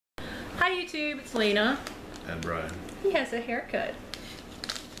Hi YouTube, it's Lena. And Brian. He has a haircut.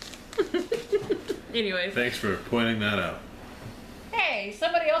 Anyway. Thanks for pointing that out. Hey,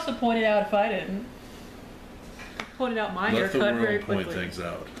 somebody else would point it out if I didn't. Pointed out my Let the haircut very world quickly. point things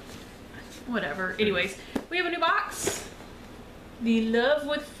out. Whatever. Anyways, we have a new box. The Love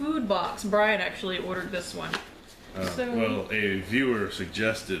with Food box. Brian actually ordered this one. Well, a viewer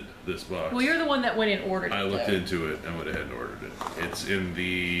suggested this box. Well, you're the one that went and ordered it. I looked into it and went ahead and ordered it. It's in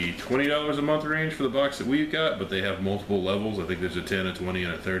the $20 a month range for the box that we've got, but they have multiple levels. I think there's a 10, a 20,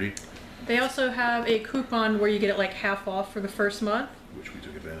 and a 30. They also have a coupon where you get it like half off for the first month. Which we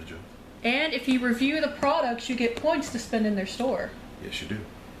took advantage of. And if you review the products, you get points to spend in their store. Yes, you do.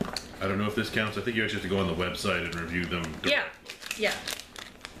 I don't know if this counts. I think you actually have to go on the website and review them directly. Yeah.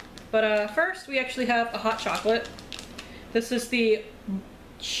 But first, we actually have a hot chocolate. This is the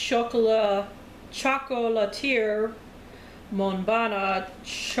Chocolatier Monbana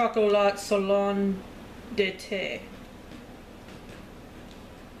Chocolat Salon d'été.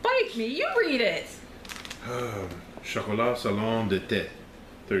 Bite me, you read it! Chocolat Salon d'été.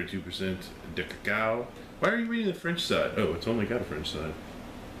 32% de cacao. Why are you reading the French side? Oh, it's only got a French side.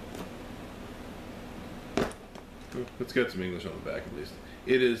 Oh, it's got some English on the back at least.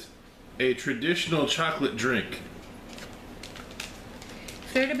 It is a traditional chocolate drink.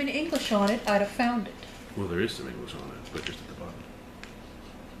 If there'd have been English on it, I'd have found it. Well, there is some English on it, but just at the bottom.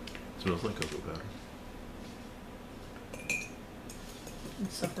 It smells like cocoa powder.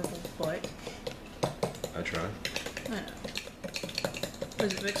 Insufferable bite. I tried. I know.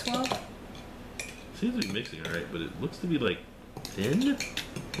 Does it mix well? Seems to be mixing alright, but it looks to be like thin?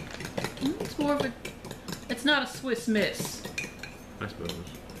 It's more of a... It's not a Swiss Miss. I suppose.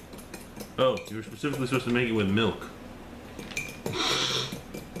 Oh, you were specifically supposed to make it with milk.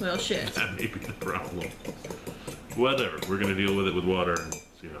 Well, shit. That may be the problem. Whatever, we're gonna deal with it with water and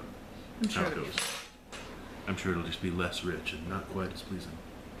see how it goes. I'm sure it'll just be less rich and not quite as pleasing.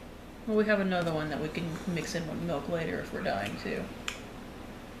 Well, we have another one that we can mix in with milk later if we're dying to. It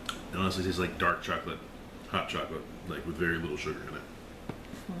honestly tastes like dark chocolate, hot chocolate, like with very little sugar in it.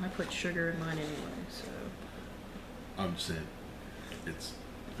 Well, I put sugar in mine anyway, so... I'm just saying, it's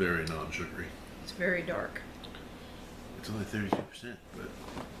very non-sugary. It's very dark. It's only 32%, but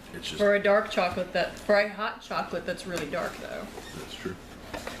it's just... For a dark chocolate for a hot chocolate that's really dark though. That's true.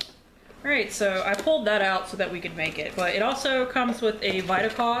 Alright, so I pulled that out so that we could make it, but it also comes with a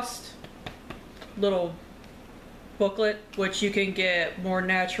Vitacost little booklet, which you can get more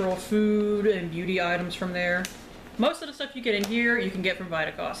natural food and beauty items from there. Most of the stuff you get in here, you can get from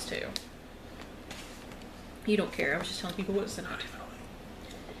Vitacost too. You don't care, I was just telling people what's in it.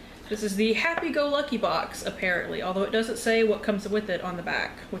 This is the Happy-Go-Lucky box, apparently, although it doesn't say what comes with it on the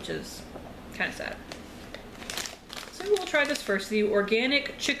back, which is kind of sad. So we'll try this first, the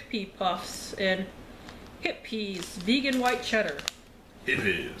organic chickpea puffs and hip peas, vegan white cheddar.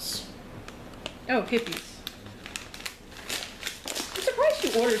 Hippies. Oh, hippies. I'm surprised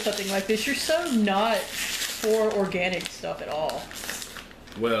you ordered something like this. You're so not for organic stuff at all.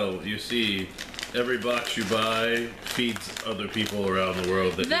 Well, you see, every box you buy feeds other people around the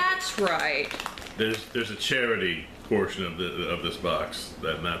world. That's right. There's a charity portion of this box,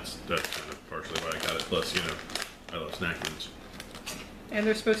 and that's kind of partially why I got it. Plus, you know, I love snack foods. And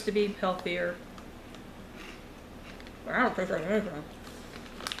they're supposed to be healthier. But I don't taste like anything.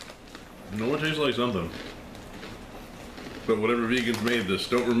 No one tastes like something. But whatever vegans made this,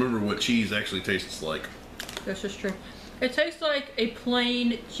 don't remember what cheese actually tastes like. This is true. It tastes like a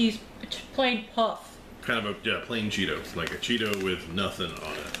plain plain puff. Kind of a plain Cheeto, like a Cheeto with nothing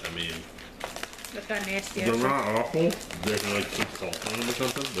on it. I mean, That's kind of nasty. they're not awful. There's like some salt on them or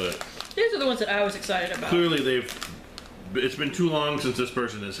something, but These are the ones that I was excited about. clearly it's been too long since this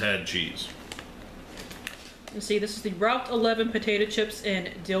person has had cheese. And see, this is the Route 11 potato chips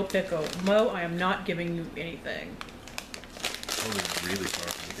and dill pickle. Mo, I am not giving you anything. Oh, it's really far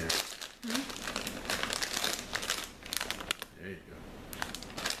from here. There you go.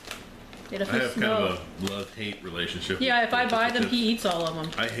 It I have kind of a love-hate relationship. Yeah, with if I buy potato them, he chips. eats all of them.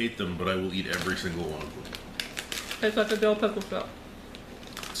 I hate them, but I will eat every single one of them. Tastes like a dill pickle chip.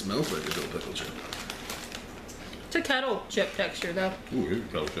 It smells like a dill pickle chip. It's a kettle chip texture, though. Ooh, here's a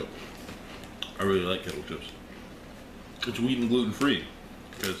kettle chip. I really like kettle chips. It's wheat and gluten-free,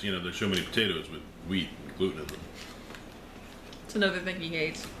 because, you know, there's so many potatoes with wheat and gluten in them. It's another thing he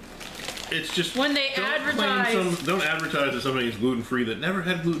hates. It's just When they don't advertise advertise that something is gluten-free that never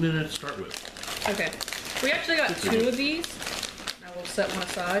had gluten in it to start with. Okay. We actually got two of these. I will set one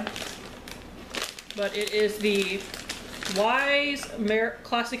aside. But it is the Wise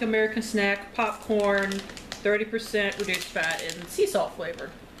Classic American Snack Popcorn 30% reduced fat and sea salt flavor.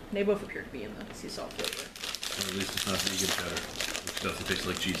 They both appear to be in the sea salt flavor. Or at least it's not vegan cheddar, which doesn't taste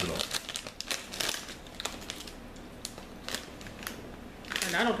like cheese at all.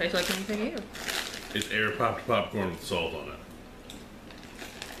 And I don't taste like anything either. It's air popped popcorn with salt on it.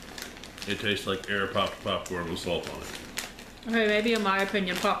 It tastes like air popped popcorn with salt on it. Okay, maybe in my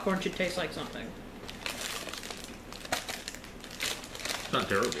opinion, popcorn should taste like something. It's not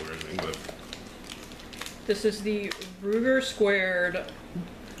terrible or anything, but This is the Ruger Squared.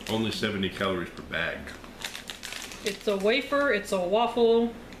 only 70 calories per bag. It's a wafer, it's a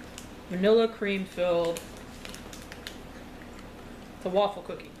waffle, vanilla cream filled. It's a waffle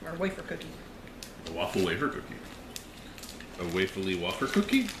cookie, or wafer cookie. A waffle wafer cookie. A waffly wafer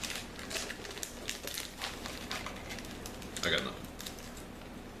cookie? I got nothing.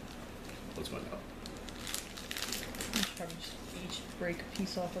 Let's find out. Let's probably just each break a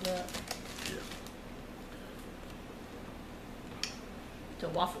piece off of that. Yeah. It's a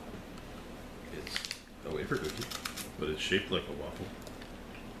waffle. It's a wafer cookie, but it's shaped like a waffle.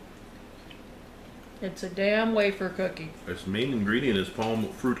 It's a damn wafer cookie. Its main ingredient is palm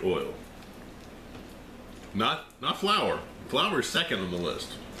fruit oil. Not flour. Flour is second on the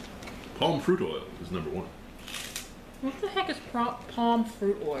list. Palm fruit oil is number one. What the heck is palm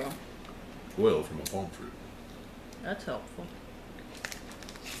fruit oil? Oil from a palm fruit. That's helpful.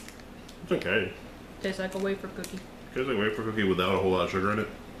 It's okay. Tastes like a wafer cookie. Tastes like a wafer cookie without a whole lot of sugar in it.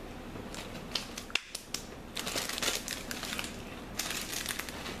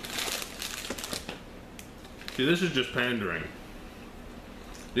 See, this is just pandering.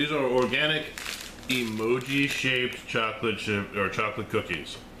 These are organic, emoji-shaped chocolate chip or chocolate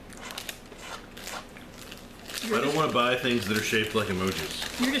cookies. I don't want to buy things that are shaped like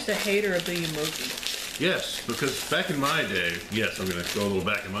emojis. You're just a hater of the emoji. Yes, because back in my day, yes, I'm going to go a little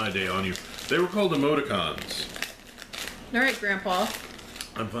back in my day on you. They were called emoticons. All right, Grandpa.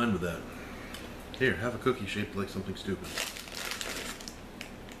 I'm fine with that. Here, have a cookie shaped like something stupid.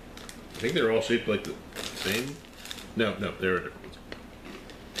 I think they're all shaped like the same. No, there are different ones.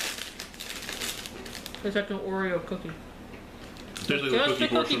 It's like an Oreo cookie. It's tastes like Just the a cookie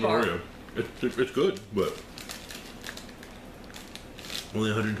portion cookie of bar. Oreo. It's good, but only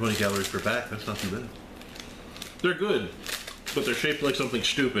 120 calories per pack. That's not too bad. They're good, but they're shaped like something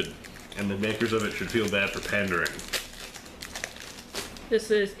stupid, and the makers of it should feel bad for pandering.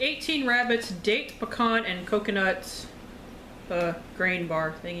 This is 18 Rabbits Date, Pecan, and Coconut grain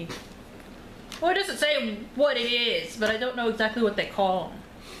bar thingy. Well, it doesn't say what it is, but I don't know exactly what they call them.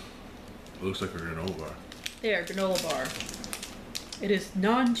 It looks like a granola bar. There, granola bar. It is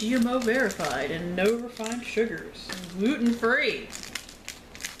non-GMO verified and no refined sugars. And gluten-free.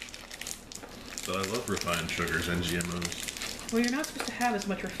 But I love refined sugars and GMOs. Well, you're not supposed to have as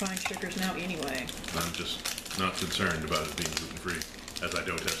much refined sugars now anyway. I'm just not concerned about it being gluten-free, as I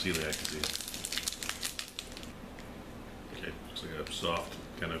don't have celiac disease. Okay, looks like a soft,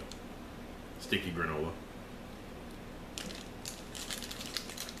 kind of sticky granola.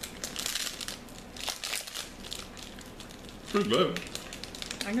 Pretty good.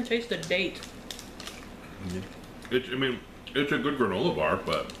 I'm gonna taste the date. It's a good granola bar,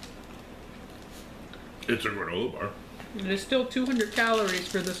 but it's a granola bar. It is still 200 calories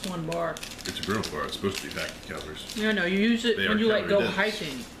for this one bar. It's a granola bar. It's supposed to be packed with calories. Yeah, no, you use it They when are you like go calorie dense.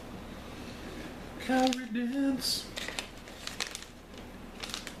 hiking. Calorie dense.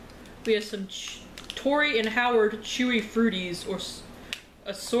 We have some Tory and Howard chewy fruities or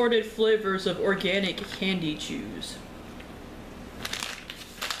assorted flavors of organic candy chews.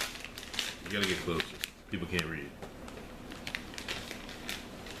 You gotta get closer. People can't read.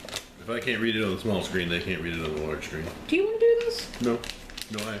 If I can't read it on the small screen, they can't read it on the large screen. Do you want to do this? No.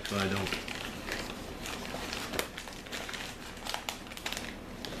 No, actually, I don't.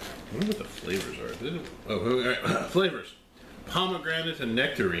 I wonder what the flavors are. Oh, all right. Flavors. Pomegranate and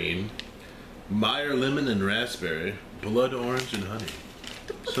nectarine, Meyer lemon and raspberry, blood orange and honey.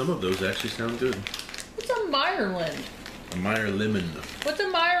 Some of those actually sound good. What's a Meyerland? A Meyer lemon. What's a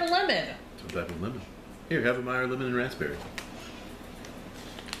Meyer lemon? Some type of lemon. Here, have a Meyer lemon and raspberry.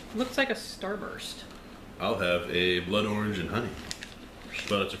 Looks like a Starburst. I'll have a blood orange and honey.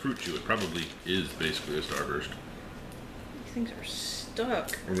 But it's a fruit chew. It probably is basically a Starburst. These things are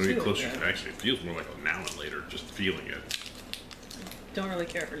stuck. We're gonna get Ew, closer. man. Actually, it feels more like a now and later, just feeling it. Don't really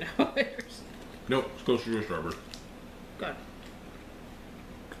care for now. Nope, it's closer to a Starburst. God.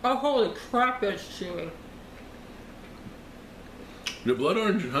 Oh, holy crap, that's chewy. The blood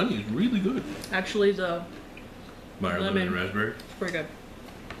orange and honey is really good. Actually, the Meyer lemon and raspberry. pretty good.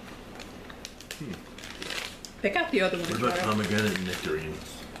 Pick out the other one. What and about try it. pomegranate and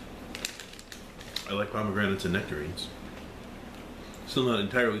nectarines? I like pomegranates and nectarines. Still not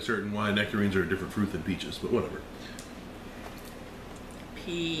entirely certain why nectarines are a different fruit than peaches, but whatever.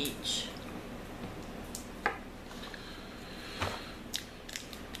 Peach.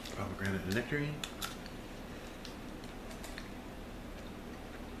 Pomegranate and nectarine.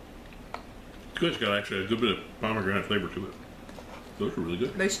 Good, it's got actually a good bit of pomegranate flavor to it. Those are really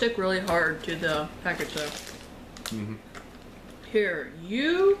good. They stick really hard to the package though. Mm-hmm. Here,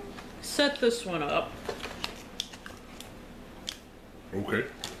 you set this one up. Okay.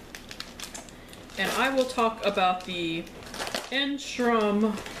 And I will talk about the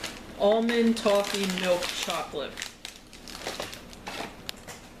Enstrom Almond Toffee Milk Chocolate.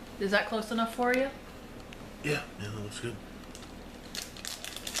 Is that close enough for you? Yeah, that looks good.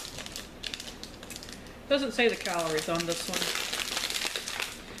 Doesn't say the calories on this one.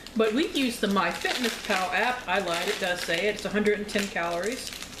 But we use the MyFitnessPal app. I lied, it does say it. It's 110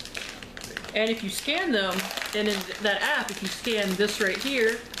 calories. And if you scan them, and in that app, if you scan this right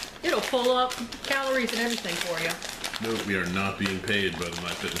here, it'll pull up calories and everything for you. No, we are not being paid by the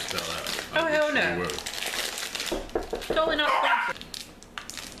MyFitnessPal app. Oh, hell no. Totally not sponsored.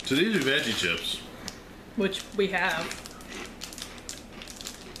 So these are veggie chips. Which we have.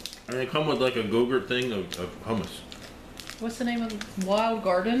 And they come with like a Go-Gurt thing of hummus. What's the name of it? Wild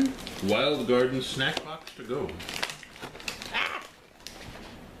Garden? Wild Garden Snack Box to go. Ah!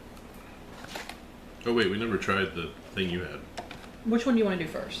 Oh wait, we never tried the thing you had. Which one do you want to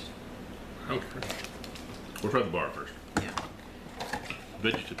do first? Okay. We'll try the bar first. Yeah.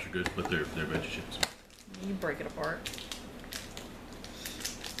 Veggie chips are good, but they're veggie chips. You break it apart.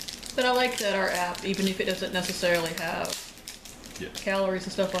 But I like that our app, even if it doesn't necessarily have calories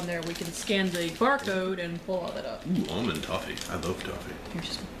and stuff on there, we can scan the barcode and pull all that up. Ooh, almond toffee. I love toffee. You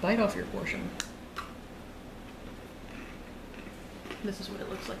just bite off your portion. This is what it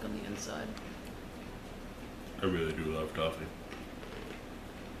looks like on the inside. I really do love toffee.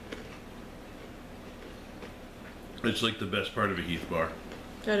 It's like the best part of a Heath bar.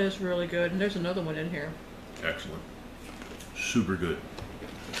 That is really good. And there's another one in here. Excellent. Super good.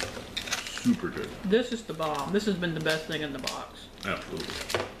 Super good. This is the bomb. This has been the best thing in the box.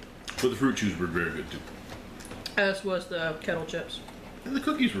 Absolutely. But the fruit chews were very good too. As was the kettle chips. And the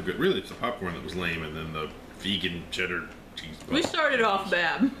cookies were good. Really, it's the popcorn that was lame, and then the vegan cheddar cheese. We started off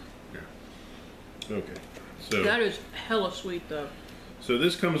bad. Yeah. Okay. So That is hella sweet though. So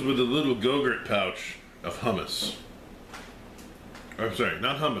this comes with a little Go-Gurt pouch of hummus. I'm sorry,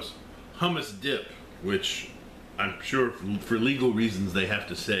 not hummus. Hummus dip, which I'm sure for legal reasons they have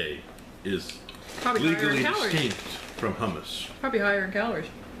to say is Probably higher legally in calories. distinct from hummus. Probably higher in calories.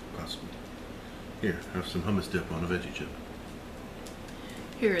 Possibly. Here, have some hummus dip on a veggie chip.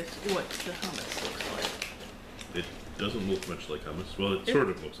 Here is what the hummus looks like. It doesn't look much like hummus. Well, it sort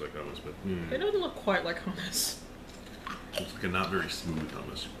of looks like hummus, but It doesn't look quite like hummus. looks like a not very smooth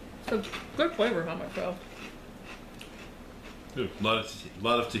hummus. It's a good flavor hummus though. Ooh, a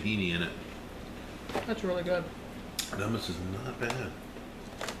lot of tahini in it. That's really good. Hummus is not bad.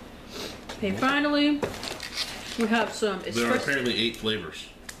 Okay, finally, we have some There are espresso. apparently 8 flavors.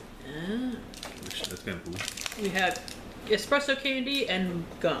 Which, that's kind of cool. We have espresso candy and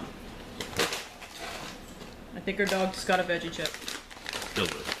gum. I think our dog just got a veggie chip. Still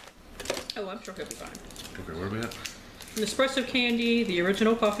good. Oh, I'm sure he'll be fine. Okay, where are we at? An espresso candy, the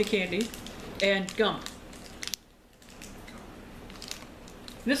original coffee candy, and gum.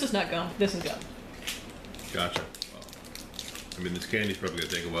 This is not gum. This is gum. Gotcha. Well, I mean, this candy's probably going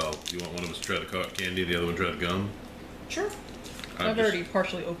to take a while. You want one of us to try the candy, the other one try the gum? Sure. I've already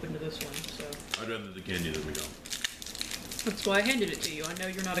partially opened this one, so. I'd rather the candy than the gum. That's why I handed it to you. I know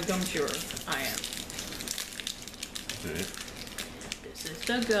you're not a gum chewer. I am. Okay. This is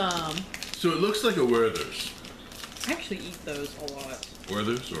the gum. So it looks like a Werther's. I actually eat those a lot.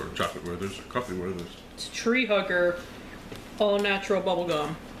 Werther's or chocolate Werther's or coffee Werther's. It's Tree Hugger, all natural bubble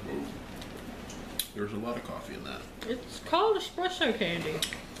gum. Whoa. There's a lot of coffee in that. It's called espresso candy.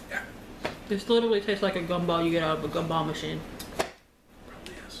 Yeah. This literally tastes like a gumball you get out of a gumball machine.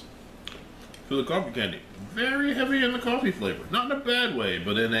 Probably is. So the coffee candy, very heavy in the coffee flavor. Not in a bad way,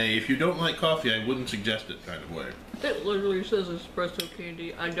 but in a, if you don't like coffee, I wouldn't suggest it kind of way. It literally says espresso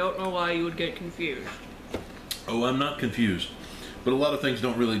candy. I don't know why you would get confused. Oh, I'm not confused. But a lot of things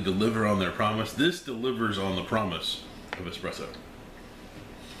don't really deliver on their promise. This delivers on the promise of espresso.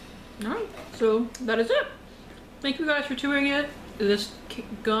 Alright, so that is it. Thank you guys for tuning in. This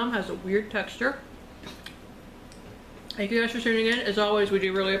gum has a weird texture. Thank you guys for tuning in. As always, we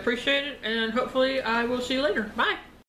do really appreciate it. And hopefully I will see you later. Bye.